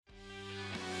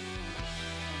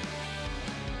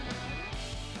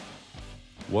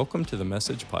Welcome to the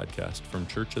Message Podcast from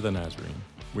Church of the Nazarene.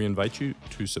 We invite you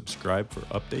to subscribe for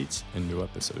updates and new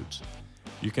episodes.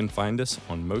 You can find us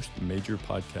on most major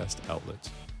podcast outlets.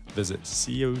 Visit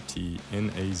cotnaz.org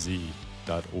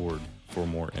for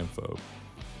more info.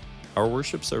 Our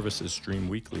worship services stream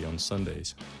weekly on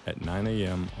Sundays at 9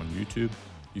 a.m. on YouTube.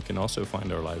 You can also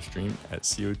find our live stream at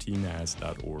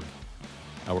cotnaz.org.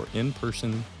 Our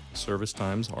in-person service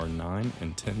times are 9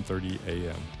 and 10:30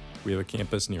 a.m. We have a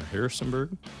campus near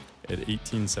Harrisonburg at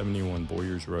 1871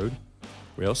 Boyers Road.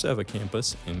 We also have a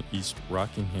campus in East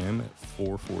Rockingham at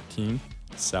 414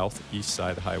 South East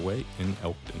Side Highway in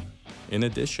Elkton. In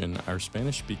addition, our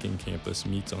Spanish-speaking campus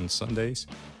meets on Sundays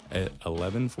at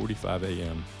 11:45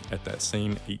 a.m. at that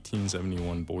same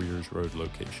 1871 Boyers Road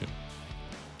location.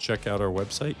 Check out our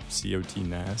website,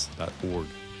 cotnaz.org,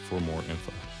 for more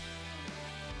info.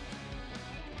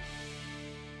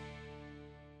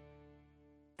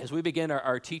 As we begin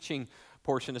our teaching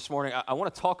portion this morning, I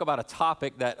want to talk about a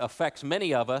topic that affects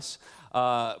many of us,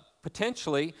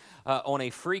 potentially on a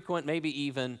frequent, maybe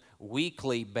even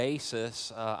weekly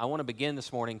basis. I want to begin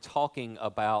this morning talking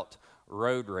about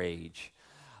road rage.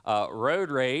 Road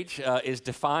rage is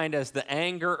defined as the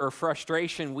anger or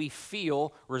frustration we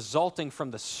feel resulting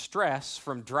from the stress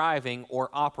from driving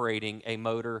or operating a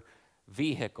motor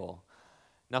vehicle.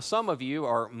 Now, some of you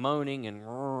are moaning and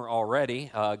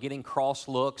already, getting cross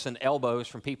looks and elbows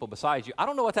from people beside you. I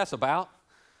don't know what that's about,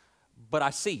 but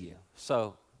I see you,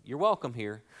 so you're welcome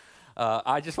here.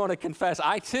 I just want to confess,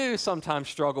 I too sometimes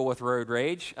struggle with road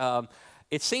rage.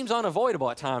 It seems unavoidable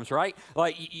at times, right?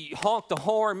 Like you honk the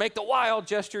horn, make the wild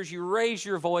gestures, you raise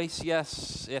your voice.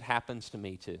 Yes, it happens to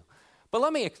me too. But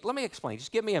let me explain.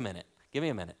 Just give me a minute. Give me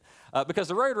a minute. Because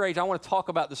the road rage I want to talk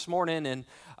about this morning and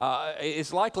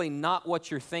is likely not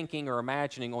what you're thinking or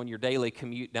imagining on your daily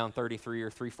commute down 33 or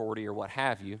 340 or what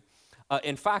have you.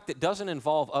 In fact, it doesn't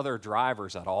involve other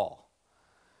drivers at all.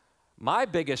 My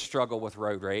biggest struggle with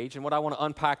road rage and what I want to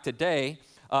unpack today,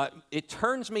 it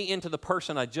turns me into the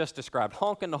person I just described,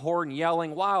 honking the horn,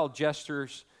 yelling, wild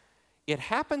gestures. It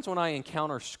happens when I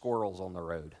encounter squirrels on the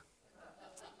road.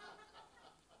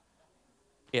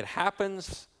 It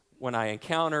happens when I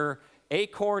encounter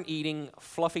acorn-eating,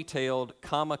 fluffy-tailed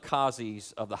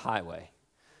kamikazes of the highway.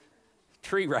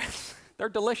 Tree rats. They're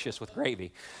delicious with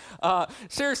gravy.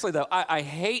 Seriously, though, I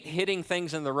hate hitting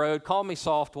things in the road. Call me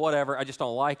soft, whatever. I just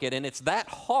don't like it. And it's that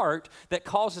heart that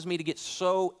causes me to get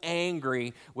so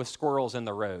angry with squirrels in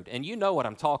the road. And you know what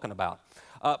I'm talking about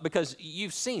because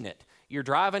you've seen it. You're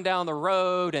driving down the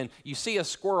road, and you see a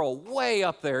squirrel way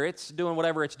up there. It's doing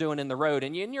whatever it's doing in the road.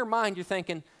 And in your mind, you're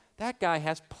thinking, that guy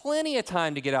has plenty of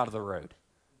time to get out of the road.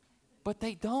 But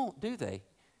they don't, do they?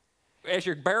 As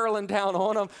you're barreling down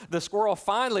on them, the squirrel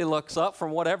finally looks up from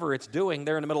whatever it's doing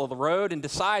there in the middle of the road and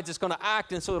decides it's going to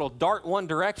act, and so it'll dart one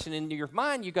direction. And in your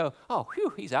mind, you go, oh,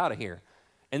 whew, he's out of here.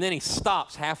 And then he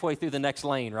stops halfway through the next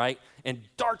lane, right, and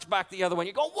darts back the other way.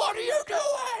 You go, what are you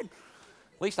doing?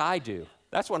 At least I do.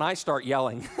 That's when I start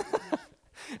yelling.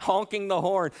 Honking the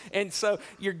horn. And so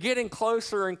you're getting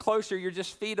closer and closer. You're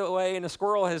just feet away, and the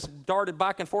squirrel has darted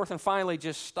back and forth and finally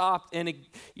just stopped, and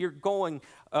you're going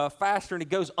faster, and it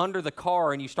goes under the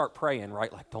car, and you start praying,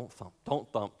 right? Like, don't thump,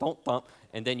 don't thump, don't thump.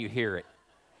 And then you hear it.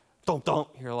 Don't thump.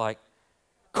 You're like,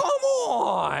 come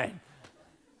on!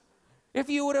 If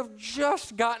you would have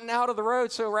just gotten out of the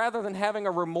road, so rather than having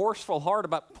a remorseful heart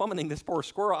about plummeting this poor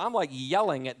squirrel, I'm like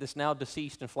yelling at this now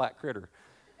deceased and flat critter.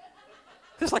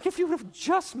 It's like if you would have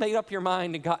just made up your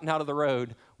mind and gotten out of the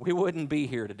road, we wouldn't be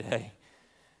here today.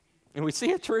 And we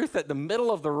see a truth that the middle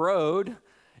of the road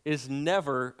is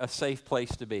never a safe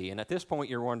place to be. And at this point,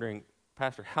 you're wondering,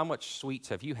 Pastor, how much sweets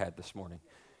have you had this morning?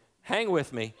 Hang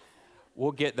with me.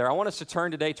 We'll get there. I want us to turn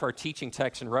today to our teaching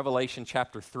text in Revelation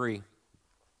chapter 3.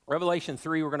 Revelation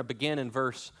 3, we're going to begin in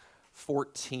verse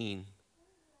 14.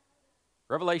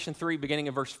 Revelation 3, beginning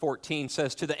in verse 14,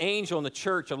 says, "To the angel in the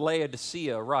church of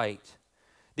Laodicea write,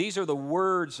 these are the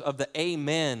words of the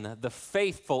Amen, the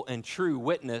faithful and true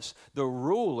witness, the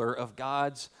ruler of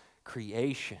God's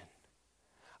creation.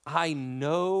 I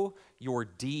know your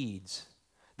deeds,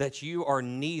 that you are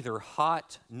neither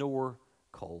hot nor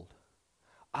cold.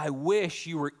 I wish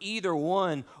you were either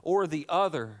one or the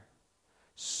other.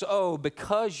 So,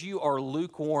 because you are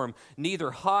lukewarm, neither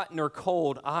hot nor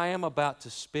cold, I am about to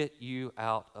spit you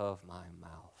out of my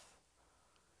mouth."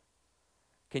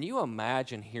 Can you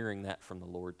imagine hearing that from the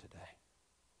Lord today?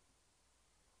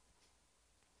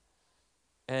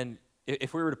 And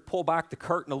if we were to pull back the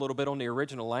curtain a little bit on the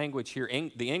original language here,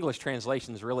 the English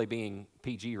translation is really being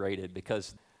PG rated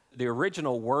because the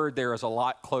original word there is a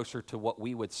lot closer to what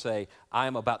we would say, I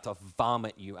am about to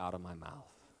vomit you out of my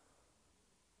mouth.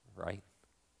 Right?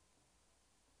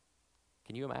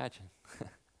 Can you imagine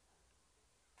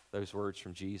those words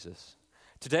from Jesus?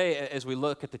 Today, as we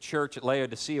look at the church at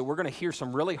Laodicea, we're going to hear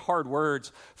some really hard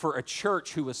words for a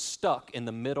church who was stuck in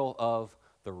the middle of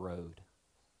the road.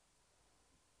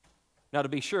 Now, to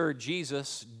be sure,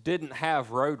 Jesus didn't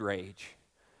have road rage,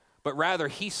 but rather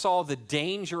he saw the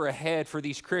danger ahead for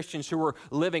these Christians who were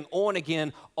living on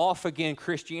again, off again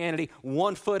Christianity,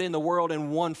 one foot in the world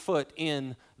and one foot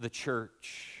in the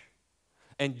church.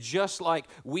 And just like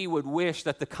we would wish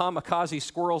that the kamikaze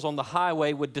squirrels on the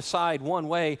highway would decide one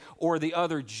way or the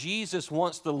other, Jesus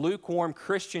wants the lukewarm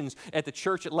Christians at the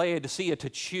church at Laodicea to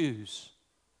choose,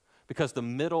 because the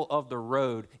middle of the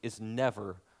road is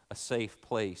never a safe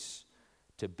place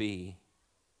to be.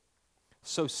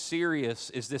 So serious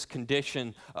is this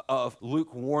condition of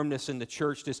lukewarmness in the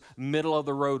church, this middle of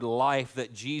the road life,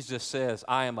 that Jesus says,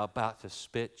 I am about to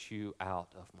spit you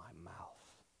out of my mouth.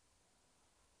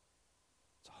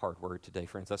 It's a hard word today,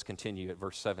 friends. Let's continue at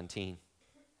verse 17.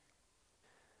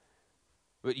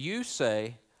 But you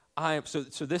say, I am, so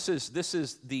this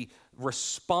is the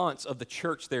response of the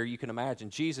church there, you can imagine.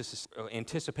 Jesus is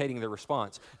anticipating the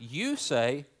response. You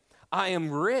say, I am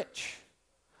rich.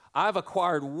 I've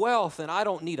acquired wealth and I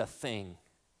don't need a thing.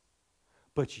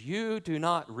 But you do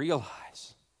not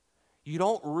realize. You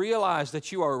don't realize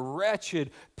that you are wretched,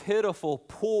 pitiful,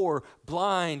 poor,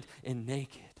 blind, and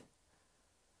naked.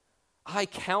 I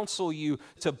counsel you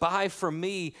to buy from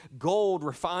me gold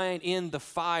refined in the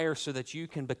fire so that you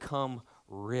can become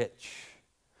rich,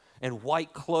 and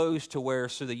white clothes to wear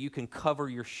so that you can cover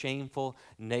your shameful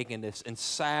nakedness, and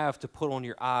salve to put on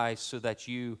your eyes so that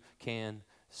you can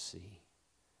see.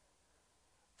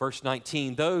 Verse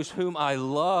 19, those whom I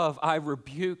love, I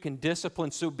rebuke and discipline,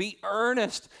 so be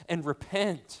earnest and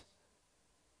repent.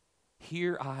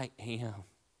 Here I am.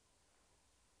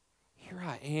 Here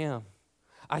I am.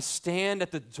 I stand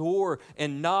at the door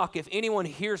and knock. If anyone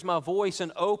hears my voice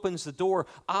and opens the door,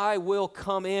 I will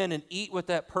come in and eat with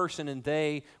that person and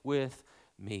they with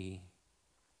me.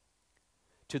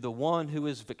 To the one who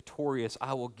is victorious,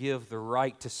 I will give the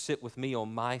right to sit with me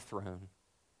on my throne,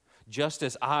 just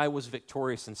as I was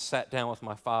victorious and sat down with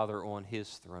my Father on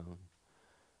his throne.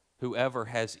 Whoever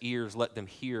has ears, let them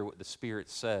hear what the Spirit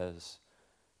says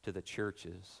to the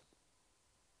churches.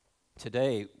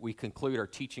 Today, we conclude our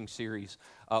teaching series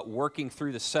working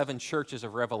through the 7 churches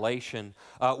of Revelation,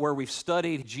 where we've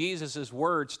studied Jesus'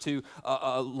 words to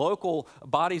local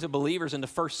bodies of believers in the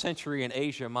first century in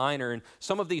Asia Minor. And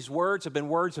some of these words have been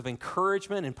words of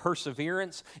encouragement and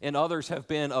perseverance, and others have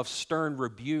been of stern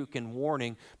rebuke and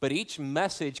warning. But each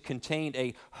message contained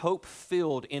a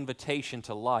hope-filled invitation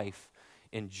to life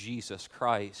in Jesus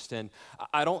Christ. And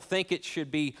I don't think it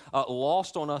should be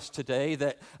lost on us today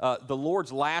that the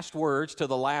Lord's last words to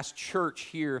the last church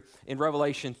here in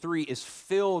Revelation 3 is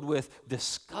filled with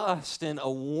disgust and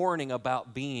a warning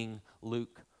about being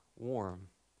lukewarm.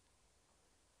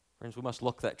 Friends, we must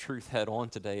look that truth head on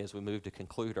today as we move to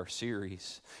conclude our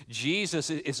series. Jesus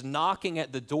is knocking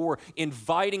at the door,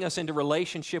 inviting us into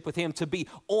relationship with him, to be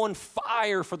on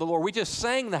fire for the Lord. We just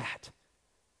sang that.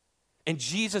 And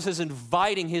Jesus is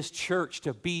inviting his church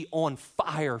to be on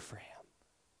fire for him.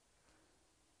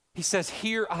 He says,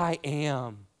 here I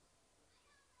am.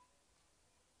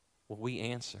 Will we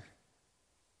answer?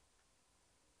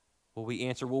 Will we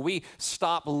answer? Will we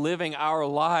stop living our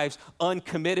lives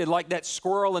uncommitted like that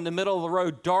squirrel in the middle of the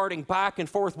road darting back and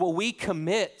forth? Will we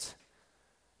commit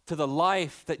to the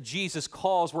life that Jesus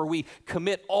calls, where we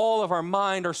commit all of our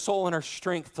mind, our soul, and our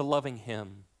strength to loving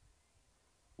him?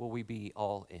 Will we be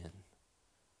all in?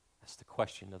 That's the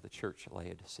question of the church at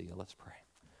Laodicea. Let's pray.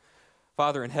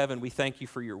 Father in heaven, we thank you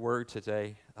for your word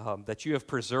today, that you have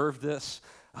preserved this,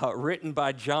 written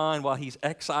by John while he's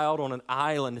exiled on an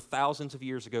island thousands of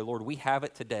years ago. Lord, we have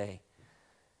it today.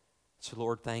 So,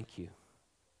 Lord, thank you.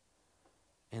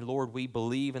 And, Lord, we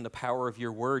believe in the power of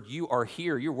your word. You are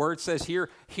here. Your word says,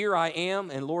 here I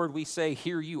am. And, Lord, we say,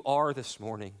 here you are this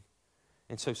morning.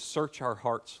 And so search our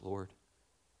hearts, Lord.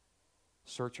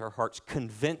 Search our hearts.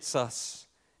 Convince us.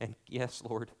 And yes,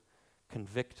 Lord,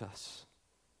 convict us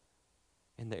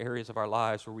in the areas of our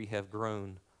lives where we have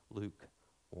grown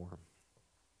lukewarm.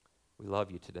 We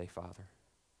love you today, Father,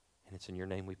 and it's in your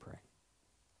name we pray.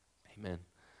 Amen.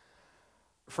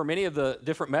 For many of the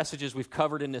different messages we've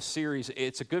covered in this series,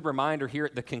 it's a good reminder here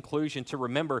at the conclusion to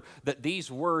remember that these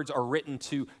words are written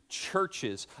to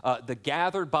churches, the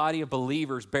gathered body of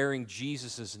believers bearing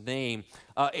Jesus' name.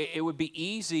 It would be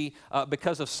easy,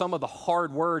 because of some of the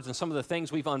hard words and some of the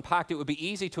things we've unpacked, it would be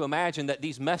easy to imagine that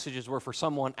these messages were for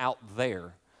someone out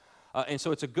there. And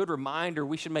so it's a good reminder,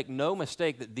 we should make no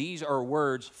mistake that these are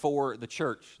words for the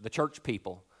church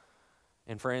people.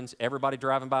 And friends, everybody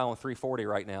driving by on 340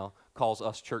 right now calls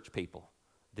us church people.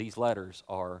 These letters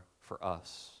are for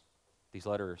us. These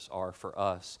letters are for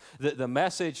us. The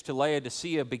message to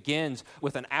Laodicea begins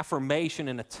with an affirmation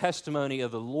and a testimony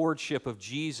of the lordship of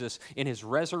Jesus in his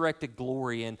resurrected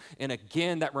glory. And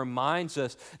again, that reminds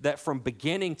us that from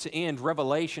beginning to end,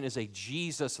 Revelation is a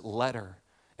Jesus letter.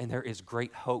 And there is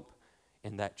great hope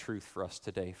in that truth for us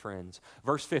today, friends.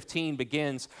 Verse 15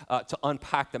 begins to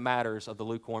unpack the matters of the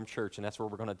lukewarm church, and that's where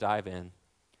we're going to dive in.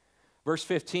 Verse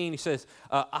 15, he says,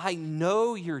 I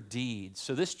know your deeds.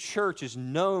 So this church is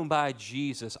known by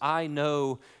Jesus. I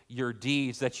know your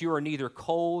deeds, that you are neither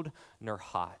cold nor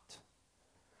hot.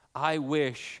 I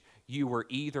wish you were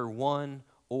either one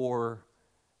or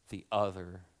the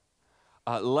other.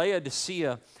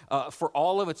 Laodicea, for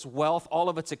all of its wealth, all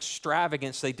of its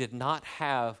extravagance, they did not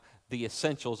have the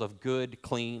essentials of good,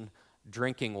 clean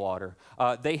drinking water.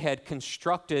 They had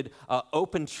constructed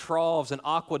open troughs and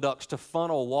aqueducts to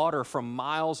funnel water from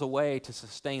miles away to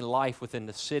sustain life within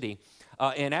the city.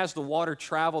 And as the water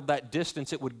traveled that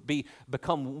distance, it would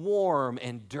become warm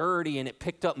and dirty, and it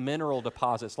picked up mineral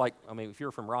deposits. If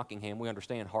you're from Rockingham, we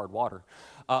understand hard water.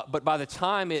 But by the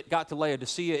time it got to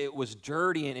Laodicea, it was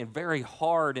dirty and very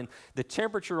hard, and the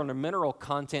temperature and the mineral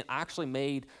content actually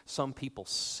made some people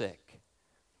sick.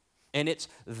 And it's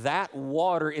that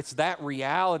water, it's that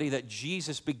reality that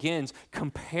Jesus begins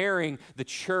comparing the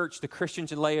church, the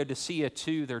Christians in Laodicea,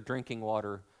 to their drinking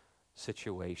water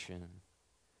situation.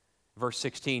 Verse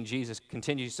 16, Jesus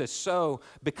continues, he says, so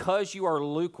because you are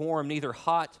lukewarm, neither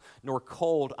hot nor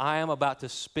cold, I am about to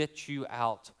spit you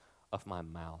out of my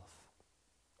mouth.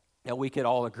 Now, we could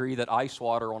all agree that ice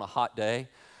water on a hot day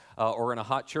or in a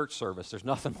hot church service, there's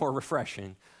nothing more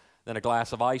refreshing than a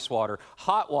glass of ice water.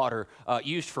 Hot water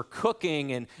used for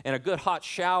cooking and a good hot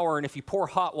shower, and if you pour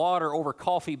hot water over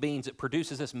coffee beans, it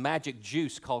produces this magic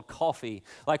juice called coffee.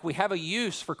 Like, we have a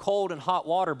use for cold and hot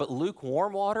water, but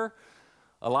lukewarm water,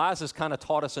 Eliza's kind of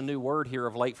taught us a new word here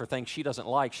of late for things she doesn't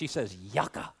like. She says,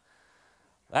 yucca.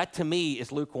 That to me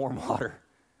is lukewarm water.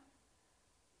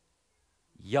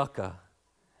 Yucca.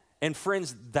 And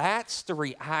friends, that's the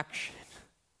reaction.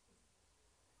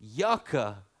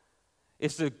 Yucca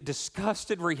is the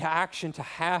disgusted reaction to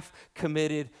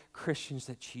half-committed Christians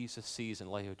that Jesus sees in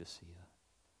Laodicea.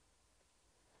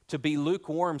 To be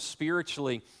lukewarm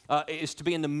spiritually is to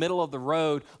be in the middle of the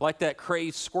road like that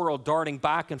crazed squirrel darting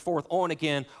back and forth, on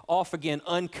again, off again,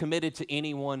 uncommitted to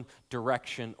any one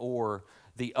direction or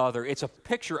the other. It's a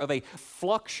picture of a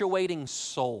fluctuating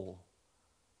soul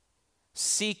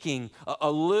seeking a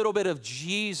little bit of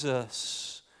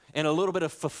Jesus and a little bit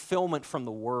of fulfillment from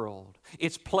the world.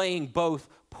 It's playing both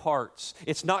parts.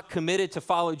 It's not committed to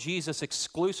follow Jesus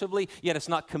exclusively, yet it's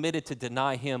not committed to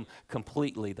deny him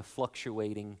completely. The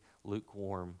fluctuating,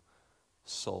 lukewarm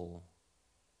soul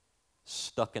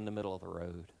stuck in the middle of the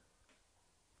road.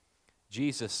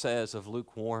 Jesus says of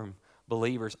lukewarm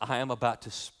believers, I am about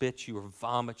to spit you or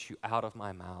vomit you out of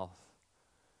my mouth.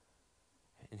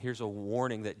 And here's a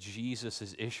warning that Jesus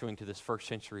is issuing to this first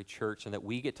century church and that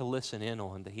we get to listen in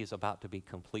on, that he's about to be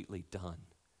completely done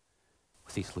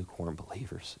with these lukewarm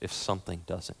believers if something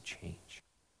doesn't change.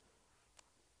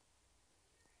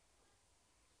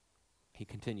 He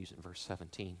continues in verse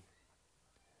 17.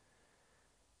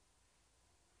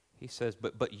 He says,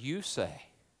 but you say,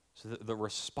 so the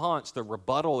response, the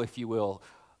rebuttal, if you will,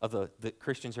 of the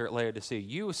Christians here at Laodicea,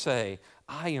 you say,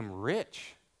 I am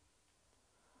rich.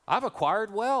 I've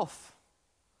acquired wealth.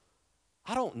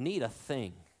 I don't need a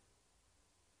thing.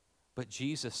 But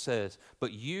Jesus says,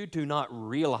 but you do not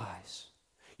realize,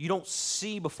 you don't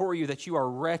see before you that you are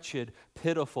wretched,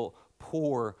 pitiful,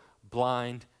 poor,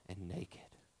 blind, and naked.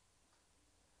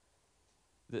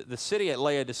 The city at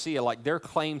Laodicea, like their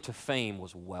claim to fame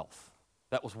was wealth.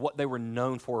 That was what they were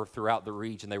known for throughout the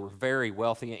region. They were very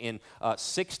wealthy. In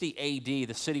 60 AD,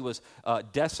 the city was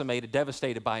decimated,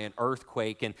 devastated by an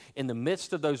earthquake. And in the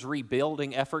midst of those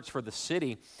rebuilding efforts for the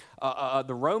city,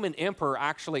 the Roman emperor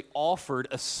actually offered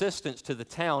assistance to the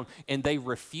town, and they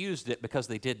refused it because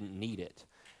they didn't need it.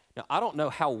 Now, I don't know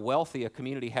how wealthy a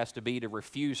community has to be to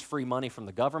refuse free money from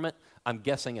the government. I'm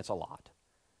guessing it's a lot.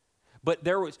 But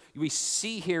we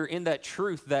see here in that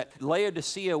truth that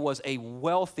Laodicea was a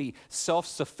wealthy,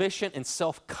 self-sufficient, and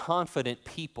self-confident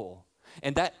people.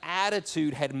 And that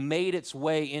attitude had made its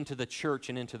way into the church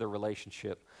and into the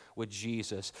relationship with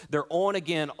Jesus. Their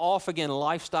on-again, off-again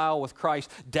lifestyle with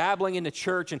Christ, dabbling in the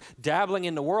church and dabbling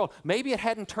in the world, maybe it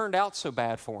hadn't turned out so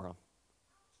bad for them.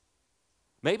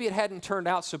 Maybe it hadn't turned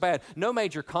out so bad. No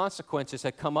major consequences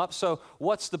had come up, so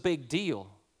what's the big deal?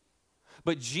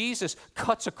 But Jesus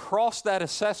cuts across that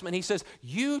assessment. He says,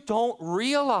 you don't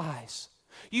realize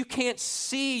You can't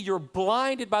see. You're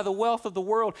blinded by the wealth of the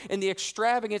world and the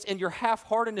extravagance and your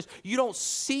half-heartedness. You don't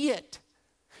see it.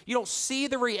 You don't see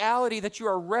the reality that you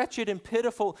are wretched and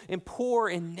pitiful and poor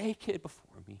and naked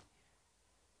before me.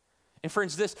 And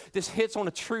friends, this hits on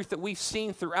a truth that we've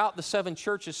seen throughout the 7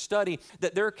 churches study,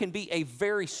 that there can be a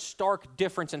very stark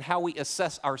difference in how we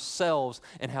assess ourselves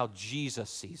and how Jesus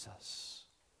sees us.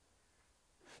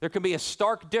 There can be a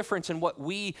stark difference in what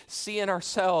we see in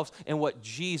ourselves and what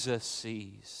Jesus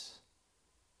sees.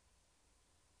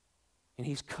 And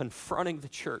he's confronting the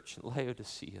church in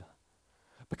Laodicea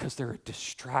because they're a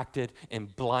distracted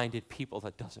and blinded people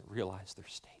that doesn't realize their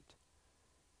state.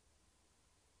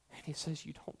 And he says,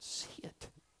 you don't see it.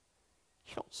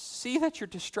 You don't see that you're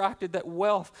distracted, that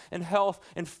wealth and health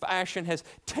and fashion has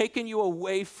taken you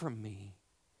away from me.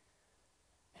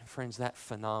 And friends, that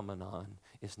phenomenon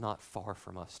is not far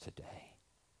from us today.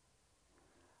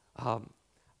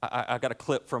 I got a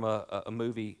clip from a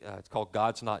movie. It's called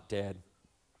God's Not Dead.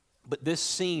 But this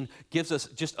scene gives us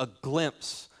just a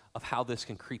glimpse of how this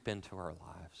can creep into our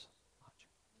lives.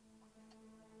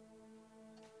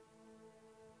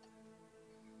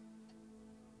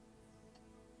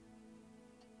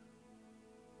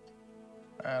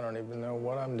 I don't even know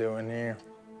what I'm doing here.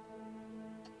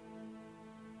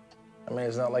 I mean,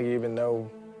 it's not like you even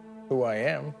know who I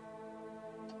am.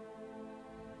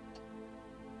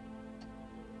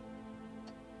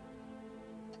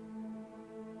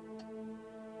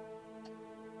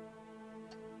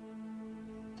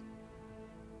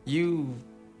 You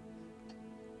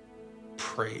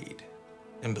prayed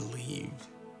and believed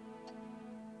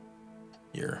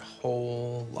your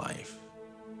whole life.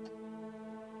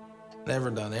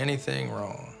 Never done anything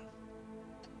wrong.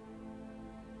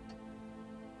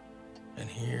 And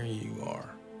here you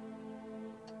are.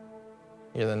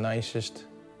 You're the nicest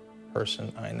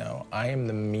person I know. I am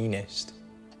the meanest.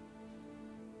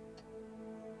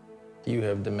 You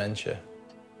have dementia.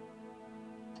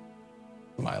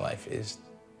 My life is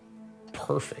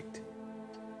perfect.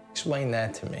 Explain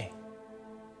that to me.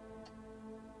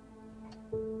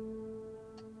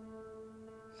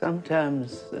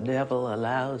 Sometimes the devil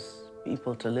allows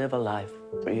people to live a life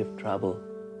free of trouble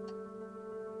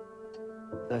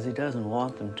because he doesn't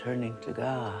want them turning to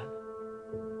God.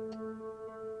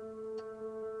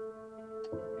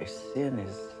 Their sin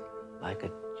is like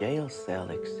a jail cell,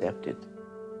 except it's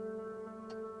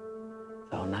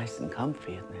all nice and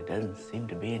comfy and there doesn't seem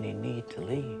to be any need to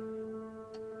leave.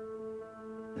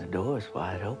 The door's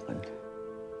wide open.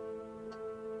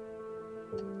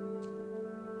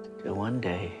 Till one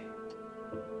day,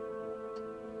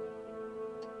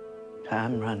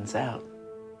 time runs out.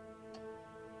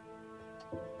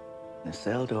 The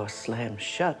cell door slams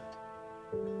shut.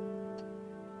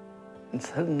 And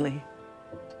suddenly,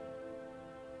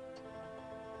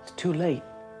 it's too late.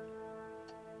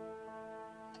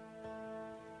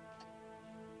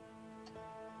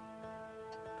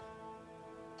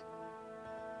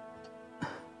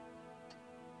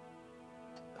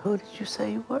 Who did you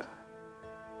say you were?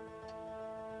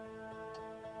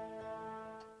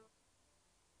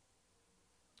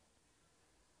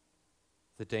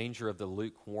 The danger of the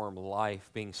lukewarm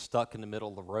life, being stuck in the middle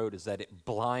of the road, is that it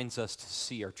blinds us to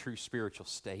see our true spiritual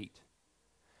state.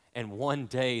 And one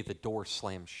day the door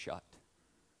slams shut,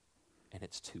 and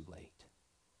it's too late.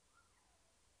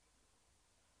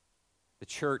 The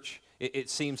church,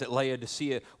 it seems at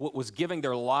Laodicea, was giving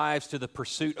their lives to the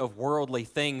pursuit of worldly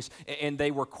things, and they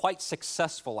were quite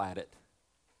successful at it.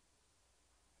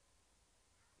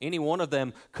 Any one of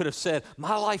them could have said,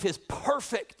 "My life is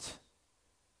perfect."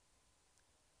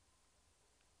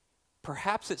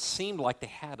 Perhaps it seemed like they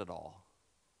had it all.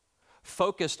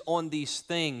 Focused on these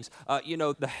things,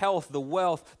 the health, the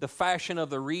wealth, the fashion of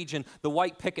the region, the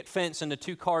white picket fence and the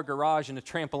 2-car garage and the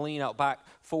trampoline out back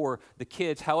for the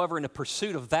kids. However, in the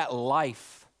pursuit of that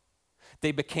life,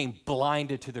 they became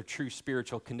blinded to their true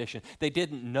spiritual condition. They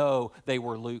didn't know they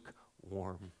were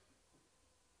lukewarm.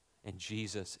 And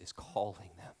Jesus is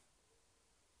calling them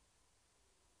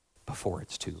before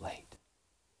it's too late.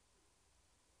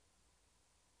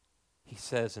 He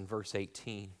says in verse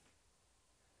 18,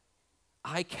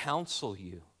 I counsel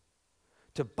you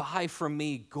to buy from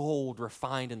me gold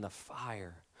refined in the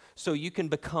fire, so you can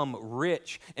become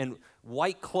rich, and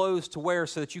white clothes to wear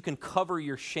so that you can cover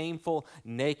your shameful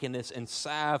nakedness, and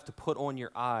salve to put on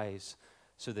your eyes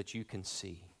so that you can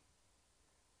see.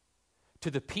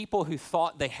 To the people who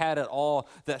thought they had it all,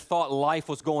 that thought life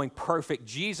was going perfect,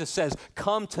 Jesus says,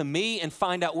 come to me and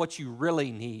find out what you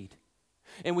really need.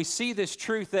 And we see this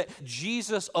truth that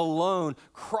Jesus alone,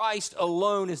 Christ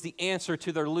alone, is the answer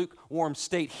to their lukewarm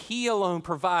state. He alone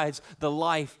provides the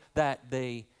life that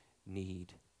they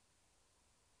need.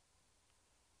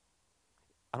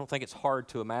 I don't think it's hard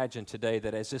to imagine today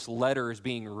that as this letter is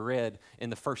being read in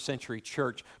the first century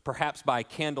church, perhaps by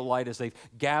candlelight as they've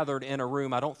gathered in a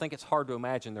room, I don't think it's hard to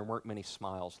imagine there weren't many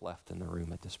smiles left in the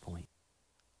room at this point.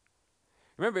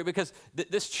 Remember, because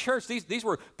this church, these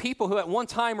were people who at one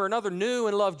time or another knew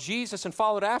and loved Jesus and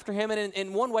followed after him, and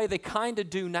in one way they kind of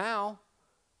do now.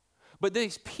 But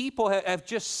these people have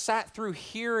just sat through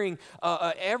hearing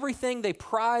everything they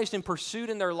prized and pursued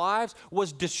in their lives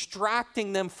was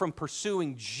distracting them from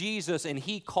pursuing Jesus, and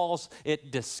he calls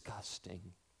it disgusting.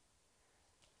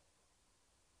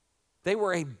 They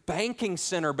were a banking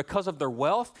center because of their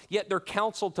wealth, yet they're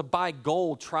counseled to buy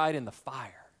gold tried in the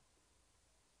fire.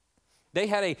 They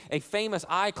had a famous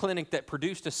eye clinic that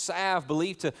produced a salve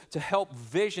believed to help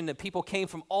vision that people came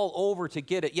from all over to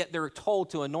get it, yet they're told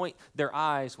to anoint their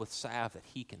eyes with salve that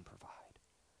he can provide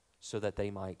so that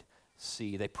they might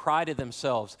see. They prided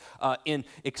themselves in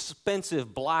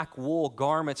expensive black wool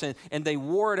garments, and they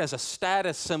wore it as a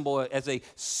status symbol, as a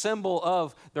symbol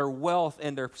of their wealth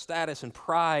and their status and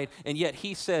pride, and yet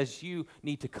he says, you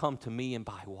need to come to me and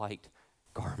buy white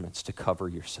garments to cover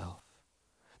yourself.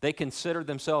 They considered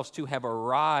themselves to have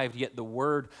arrived, yet the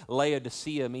word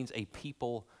Laodicea means a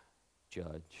people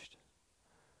judged.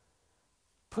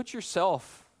 Put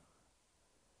yourself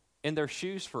in their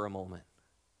shoes for a moment.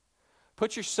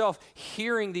 Put yourself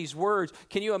hearing these words.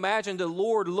 Can you imagine the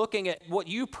Lord looking at what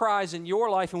you prize in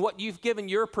your life and what you've given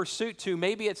your pursuit to?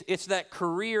 Maybe it's that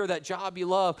career, that job you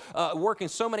love, working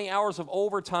so many hours of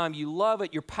overtime. You love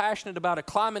it. You're passionate about it,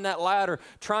 climbing that ladder,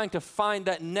 trying to find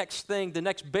that next thing, the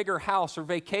next bigger house or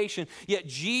vacation. Yet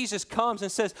Jesus comes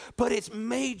and says, but it's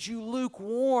made you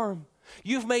lukewarm.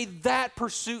 You've made that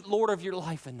pursuit Lord of your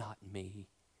life and not me.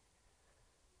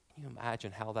 Can you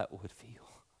imagine how that would feel?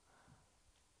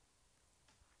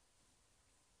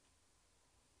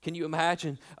 Can you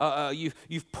imagine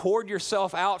you've poured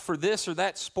yourself out for this or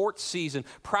that sports season,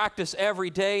 practice every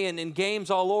day and in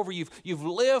games all over. You've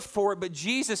lived for it, but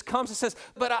Jesus comes and says,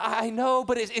 but I know,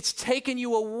 but it's taken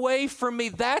you away from me.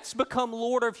 That's become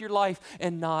Lord of your life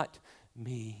and not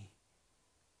me.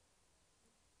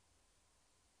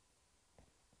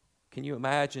 Can you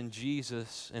imagine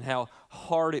Jesus and how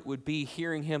hard it would be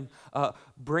hearing him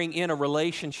bring in a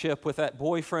relationship with that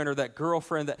boyfriend or that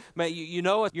girlfriend that, man, you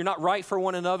know you're not right for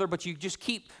one another, but you just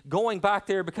keep going back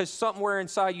there because somewhere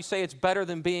inside you say it's better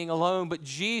than being alone. But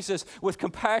Jesus, with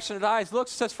compassionate eyes,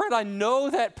 looks and says, friend, I know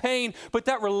that pain, but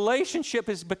that relationship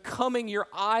is becoming your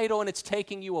idol and it's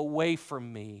taking you away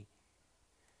from me.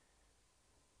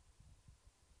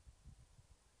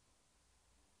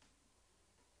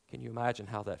 Can you imagine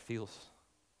how that feels?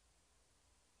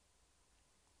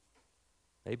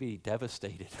 Maybe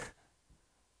devastated,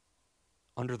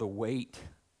 under the weight.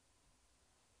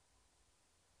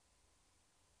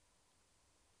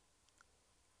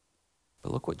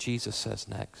 But look what Jesus says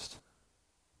next.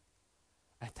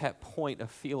 At that point of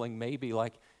feeling maybe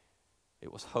like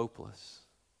it was hopeless,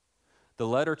 the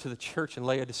letter to the church in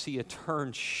Laodicea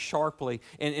turned sharply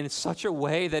and in such a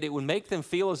way that it would make them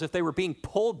feel as if they were being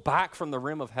pulled back from the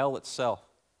rim of hell itself.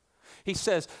 He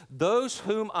says, those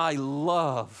whom I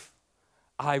love,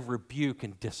 I rebuke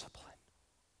and discipline.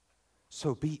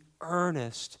 So be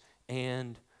earnest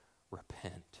and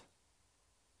repent.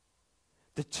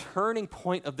 The turning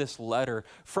point of this letter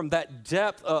from that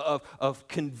depth of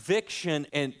conviction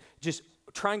and just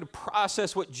trying to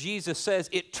process what Jesus says,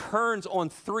 it turns on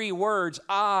three words: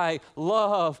 I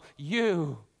love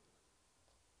you.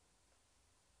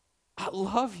 I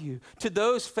love you. To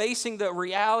those facing the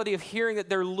reality of hearing that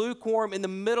they're lukewarm, in the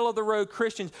middle of the road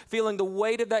Christians, feeling the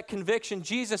weight of that conviction,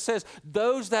 Jesus says,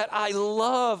 those that I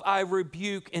love, I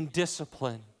rebuke and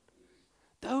discipline.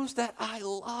 Those that I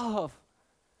love.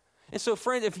 And so,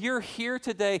 friend, if you're here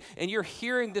today and you're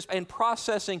hearing this and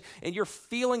processing and you're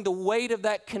feeling the weight of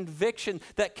that conviction,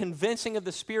 that convincing of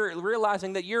the Spirit,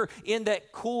 realizing that you're in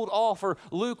that cooled off or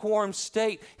lukewarm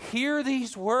state, hear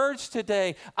these words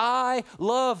today. I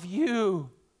love you.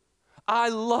 I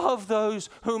love those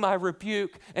whom I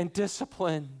rebuke and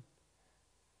discipline.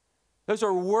 Those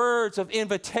are words of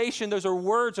invitation. Those are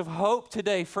words of hope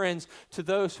today, friends, to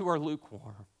those who are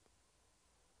lukewarm.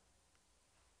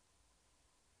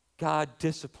 God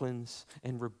disciplines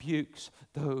and rebukes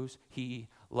those he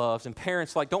loves. And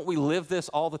parents, don't we live this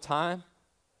all the time?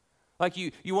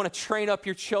 You want to train up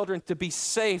your children to be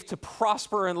safe, to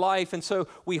prosper in life. And so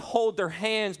we hold their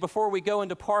hands before we go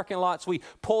into parking lots. We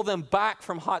pull them back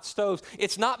from hot stoves.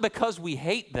 It's not because we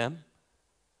hate them.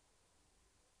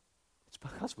 It's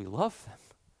because we love them.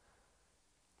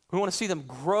 We want to see them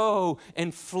grow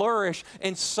and flourish.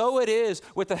 And so it is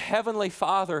with the Heavenly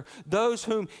Father. Those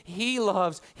whom He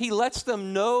loves, He lets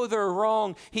them know they're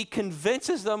wrong. He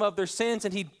convinces them of their sins,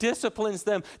 and He disciplines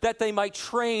them that they might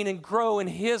train and grow in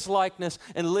His likeness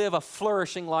and live a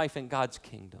flourishing life in God's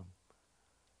kingdom.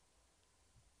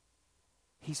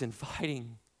 He's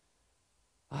inviting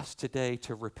us today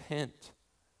to repent,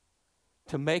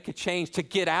 to make a change, to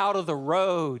get out of the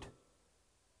road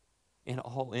and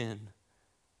all in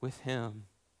with Him.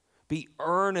 Be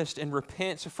earnest and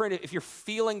repent. So friend, if you're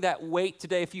feeling that weight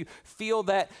today, if you feel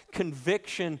that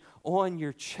conviction on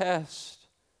your chest,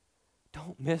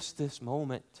 don't miss this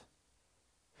moment.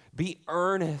 Be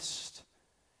earnest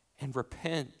and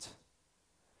repent.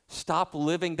 Stop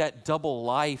living that double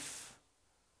life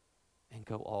and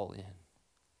go all in.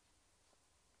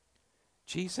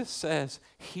 Jesus says,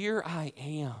 "Here I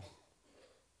am.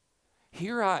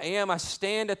 Here I am. I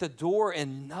stand at the door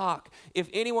and knock. If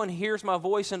anyone hears my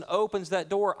voice and opens that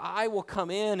door, I will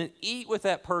come in and eat with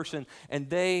that person and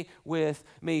they with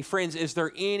me." Friends, is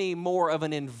there any more of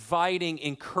an inviting,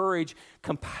 encouraging,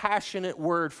 compassionate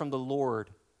word from the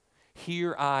Lord?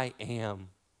 Here I am.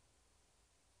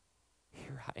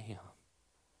 Here I am.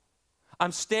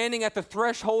 I'm standing at the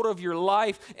threshold of your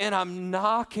life and I'm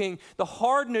knocking. The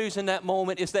hard news in that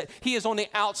moment is that He is on the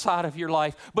outside of your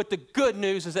life. But the good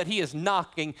news is that He is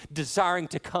knocking, desiring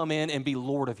to come in and be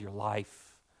Lord of your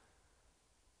life.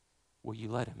 Will you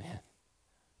let Him in?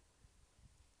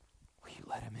 Will you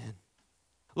let Him in?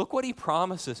 Look what He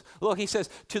promises. Look, He says,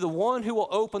 "To the one who will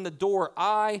open the door,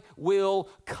 I will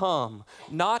come."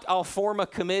 Not, "I'll form a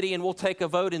committee and we'll take a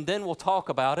vote and then we'll talk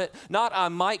about it." Not, "I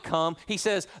might come." He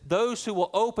says, "Those who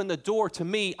will open the door to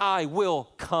me, I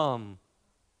will come."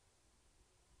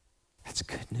 That's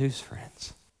good news,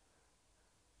 friends.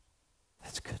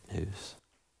 That's good news.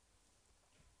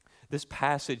 This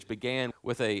passage began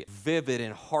with a vivid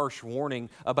and harsh warning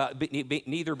about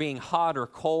neither being hot or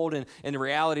cold, and the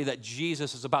reality that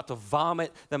Jesus is about to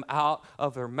vomit them out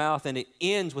of their mouth, and it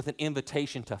ends with an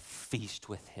invitation to feast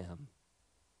with Him.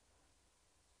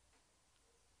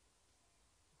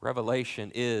 Revelation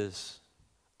is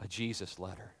a Jesus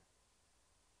letter.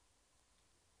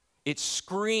 It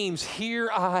screams, "Here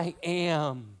I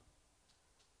am.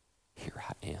 Here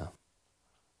I am."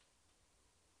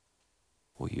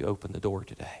 Will you open the door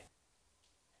today?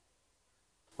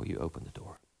 Will you open the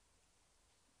door?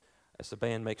 As the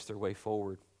band makes their way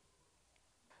forward,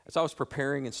 as I was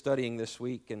preparing and studying this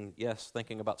week, and yes,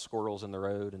 thinking about squirrels in the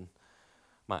road and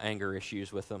my anger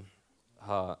issues with them,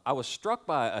 I was struck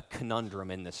by a conundrum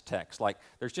in this text. Like,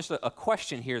 there's just a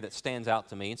question here that stands out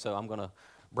to me, and so I'm going to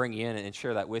bring you in and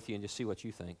share that with you and just see what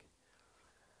you think.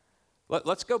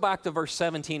 Let's go back to verse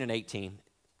 17 and 18,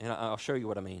 and I'll show you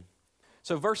what I mean.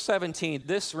 So verse 17,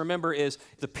 this, remember, is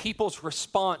the people's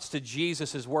response to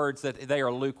Jesus' words that they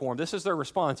are lukewarm. This is their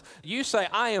response. You say,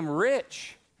 "I am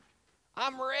rich.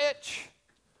 I'm rich.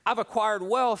 I've acquired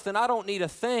wealth and I don't need a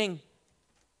thing."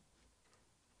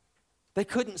 They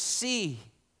couldn't see.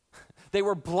 They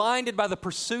were blinded by the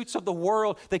pursuits of the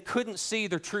world. They couldn't see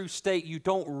their true state. You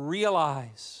don't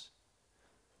realize.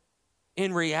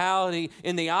 In reality,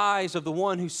 in the eyes of the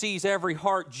one who sees every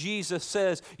heart, Jesus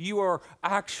says, you are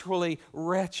actually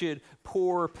wretched,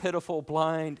 poor, pitiful,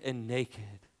 blind, and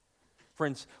naked.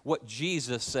 Friends, what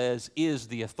Jesus says is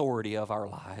the authority of our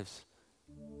lives.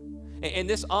 And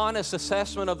this honest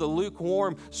assessment of the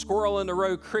lukewarm, squirrel in the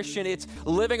road Christian, it's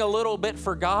living a little bit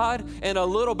for God and a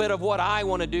little bit of what I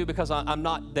want to do because I'm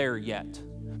not there yet.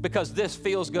 Because this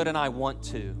feels good and I want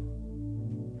to.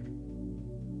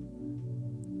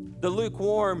 The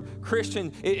lukewarm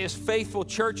Christian is faithful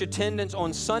church attendance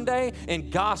on Sunday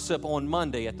and gossip on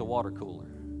Monday at the water cooler.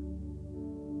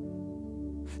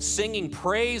 Singing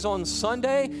praise on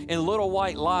Sunday and little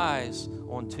white lies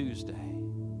on Tuesday.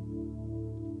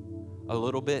 A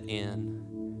little bit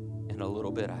in and a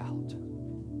little bit out.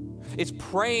 It's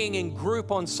praying in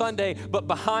group on Sunday, but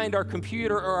behind our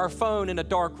computer or our phone in a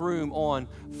dark room on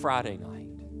Friday night.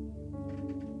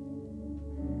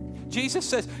 Jesus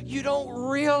says, you don't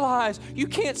realize, you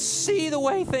can't see the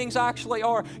way things actually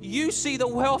are. You see the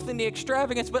wealth and the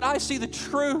extravagance, but I see the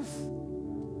truth.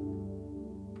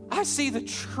 I see the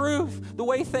truth, the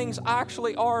way things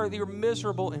actually are. You're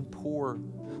miserable and poor.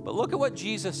 But look at what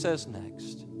Jesus says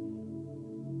next.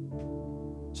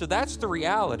 So that's the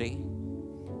reality,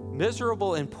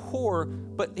 miserable and poor,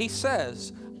 but he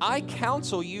says, I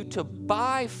counsel you to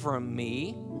buy from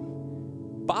me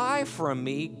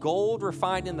gold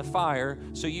refined in the fire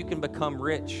so you can become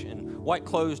rich, and white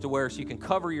clothes to wear so you can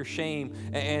cover your shame,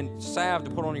 and salve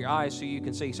to put on your eyes so you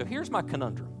can see. So here's my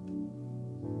conundrum.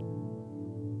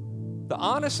 The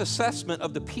honest assessment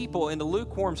of the people in the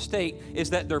lukewarm state is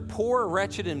that they're poor,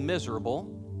 wretched, and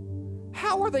miserable.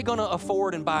 How are they going to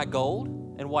afford and buy gold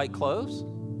and white clothes?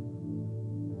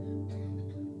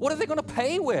 What are they going to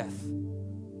pay with?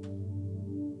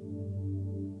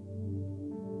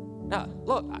 Now,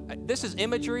 look, this is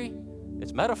imagery,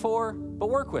 it's metaphor, but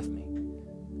work with me.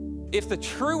 If the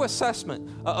true assessment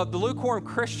of the lukewarm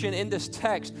Christian in this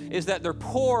text is that they're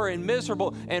poor and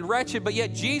miserable and wretched, but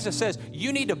yet Jesus says,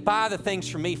 you need to buy the things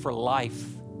from me for life.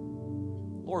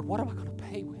 Lord, what am I going to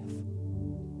pay with?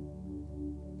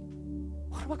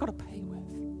 What am I going to pay with?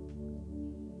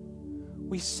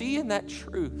 We see in that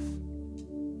truth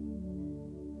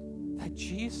that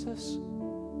Jesus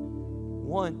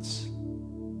wants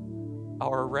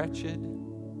our wretched,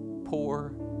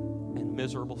 poor, and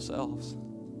miserable selves.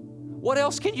 What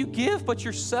else can you give but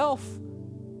yourself?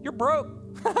 You're broke,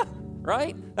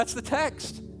 right? That's the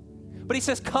text. But he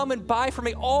says, come and buy from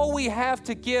me. All we have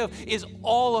to give is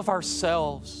all of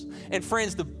ourselves. And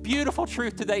friends, the beautiful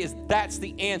truth today is that's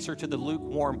the answer to the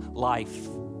lukewarm life,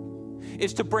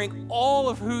 is to bring all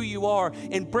of who you are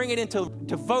and bring it into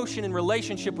devotion and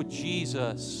relationship with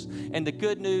Jesus. And the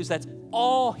good news, that's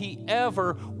all he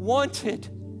ever wanted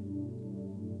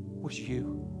was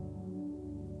you.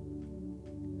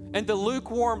 And the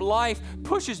lukewarm life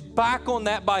pushes back on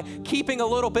that by keeping a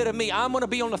little bit of me. I'm going to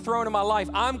be on the throne of my life.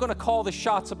 I'm going to call the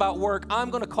shots about work. I'm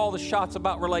going to call the shots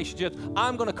about relationships.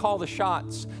 I'm going to call the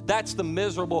shots. That's the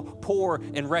miserable, poor,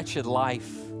 and wretched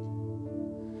life.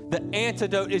 The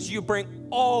antidote is you bring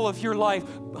all of your life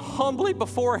humbly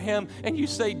before him and you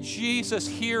say, Jesus,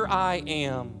 here I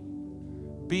am.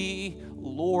 Be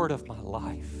Lord of my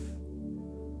life.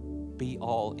 Be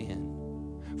all in.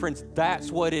 Friends,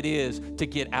 that's what it is to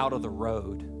get out of the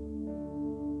road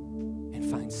and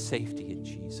find safety in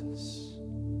Jesus.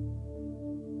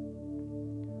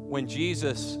 When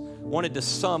Jesus wanted to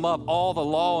sum up all the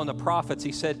law and the prophets,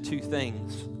 he said two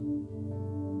things.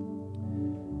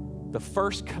 The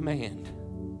first command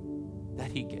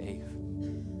that he gave,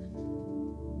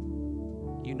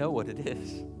 you know what it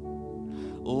is.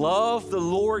 Love the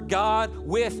Lord God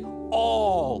with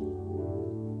all.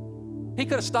 He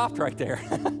could have stopped right there.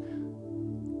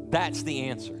 That's the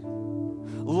answer.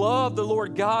 Love the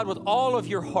Lord God with all of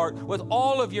your heart, with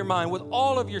all of your mind, with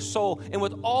all of your soul, and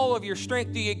with all of your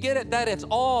strength. Do you get it? That it's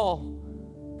all.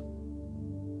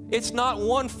 It's not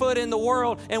 1 foot in the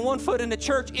world and 1 foot in the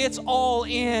church. It's all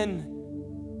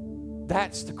in.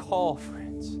 That's the call,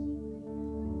 friends.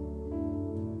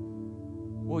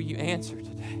 Will you answer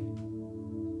today?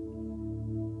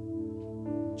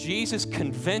 Jesus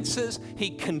convinces, he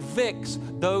convicts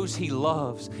those he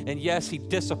loves. And yes, he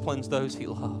disciplines those he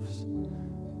loves.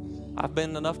 I've been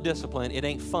in enough discipline. It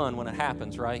ain't fun when it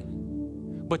happens, right?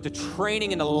 But the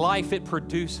training and the life it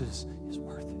produces is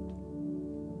worth it.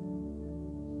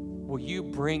 Will you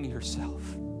bring yourself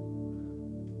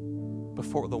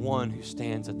before the one who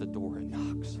stands at the door and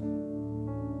knocks?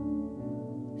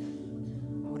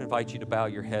 I would invite you to bow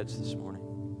your heads this morning.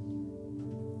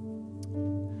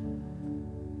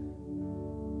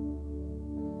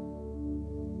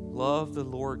 Love the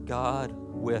Lord God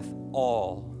with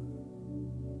all.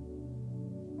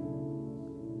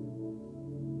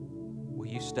 Will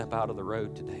you step out of the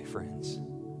road today, friends,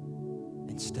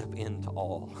 and step into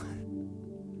all?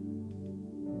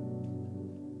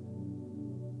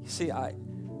 You see, the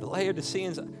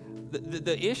Laodiceans,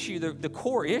 the issue, the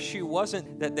core issue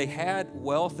wasn't that they had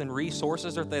wealth and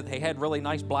resources, or that they had really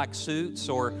nice black suits,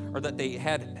 or that they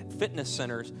had fitness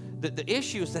centers. The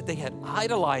issue is that they had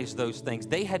idolized those things.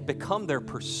 They had become their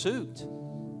pursuit,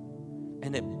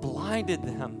 and it blinded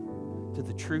them to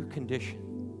the true condition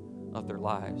of their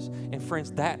lives. And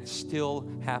friends, that still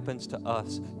happens to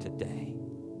us today.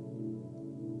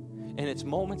 And it's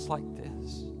moments like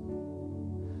this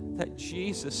that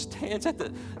Jesus stands at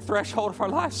the threshold of our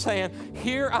life saying,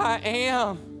 here I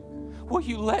am. Will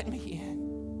you let me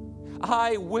in?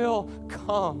 I will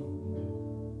come.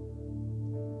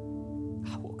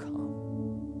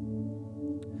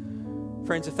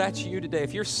 Friends, if that's you today,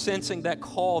 if you're sensing that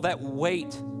call, that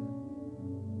weight,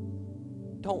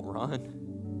 don't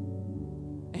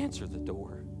run. Answer the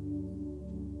door.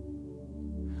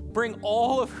 Bring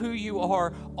all of who you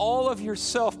are, all of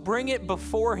yourself, bring it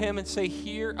before him and say,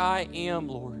 here I am,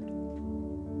 Lord.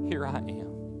 Here I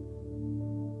am.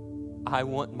 I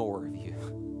want more of you.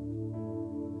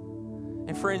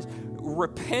 And friends,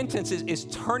 repentance is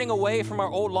turning away from our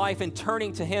old life and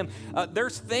turning to him.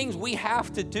 There's things we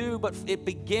have to do, but it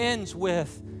begins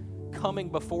with coming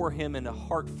before him in a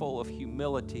heart full of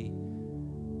humility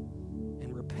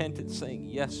and repentance, saying,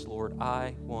 yes, Lord,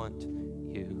 I want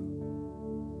you.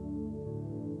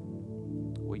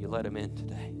 let him in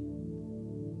today?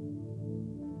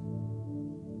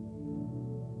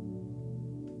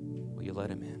 Will you let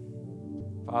him in?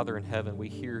 Father in heaven, we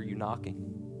hear you knocking.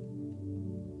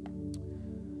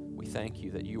 We thank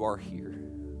you that you are here.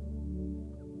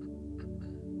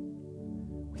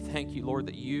 We thank you, Lord,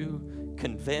 that you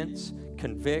convince,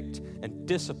 convict, and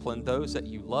discipline those that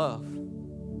you love.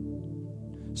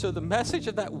 So the message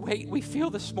of that weight we feel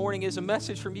this morning is a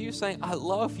message from you saying, I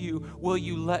love you. Will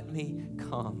you let me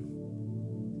come?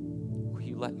 Will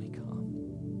you let me come?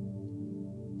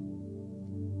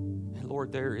 And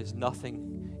Lord, there is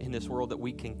nothing in this world that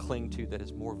we can cling to that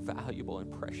is more valuable and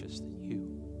precious than you.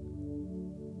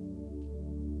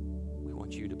 We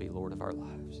want you to be Lord of our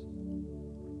lives.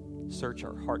 Search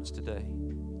our hearts today.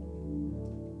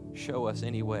 Show us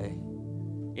any way,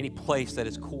 any place that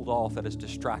has cooled off, that has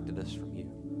distracted us from you.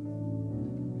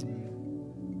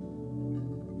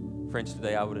 Friends,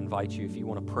 today I would invite you, if you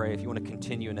want to pray, if you want to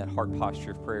continue in that heart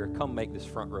posture of prayer, come make this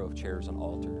front row of chairs an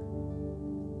altar.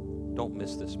 Don't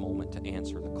miss this moment to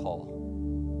answer the call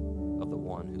of the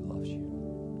one who loves you.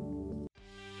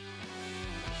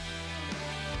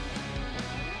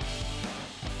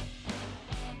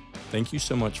 Thank you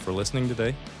so much for listening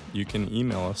today. You can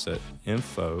email us at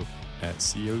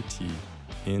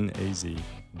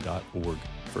info@cotnaz.org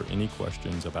for any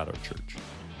questions about our church.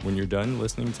 When you're done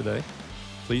listening today,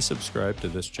 please subscribe to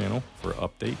this channel for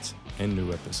updates and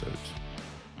new episodes.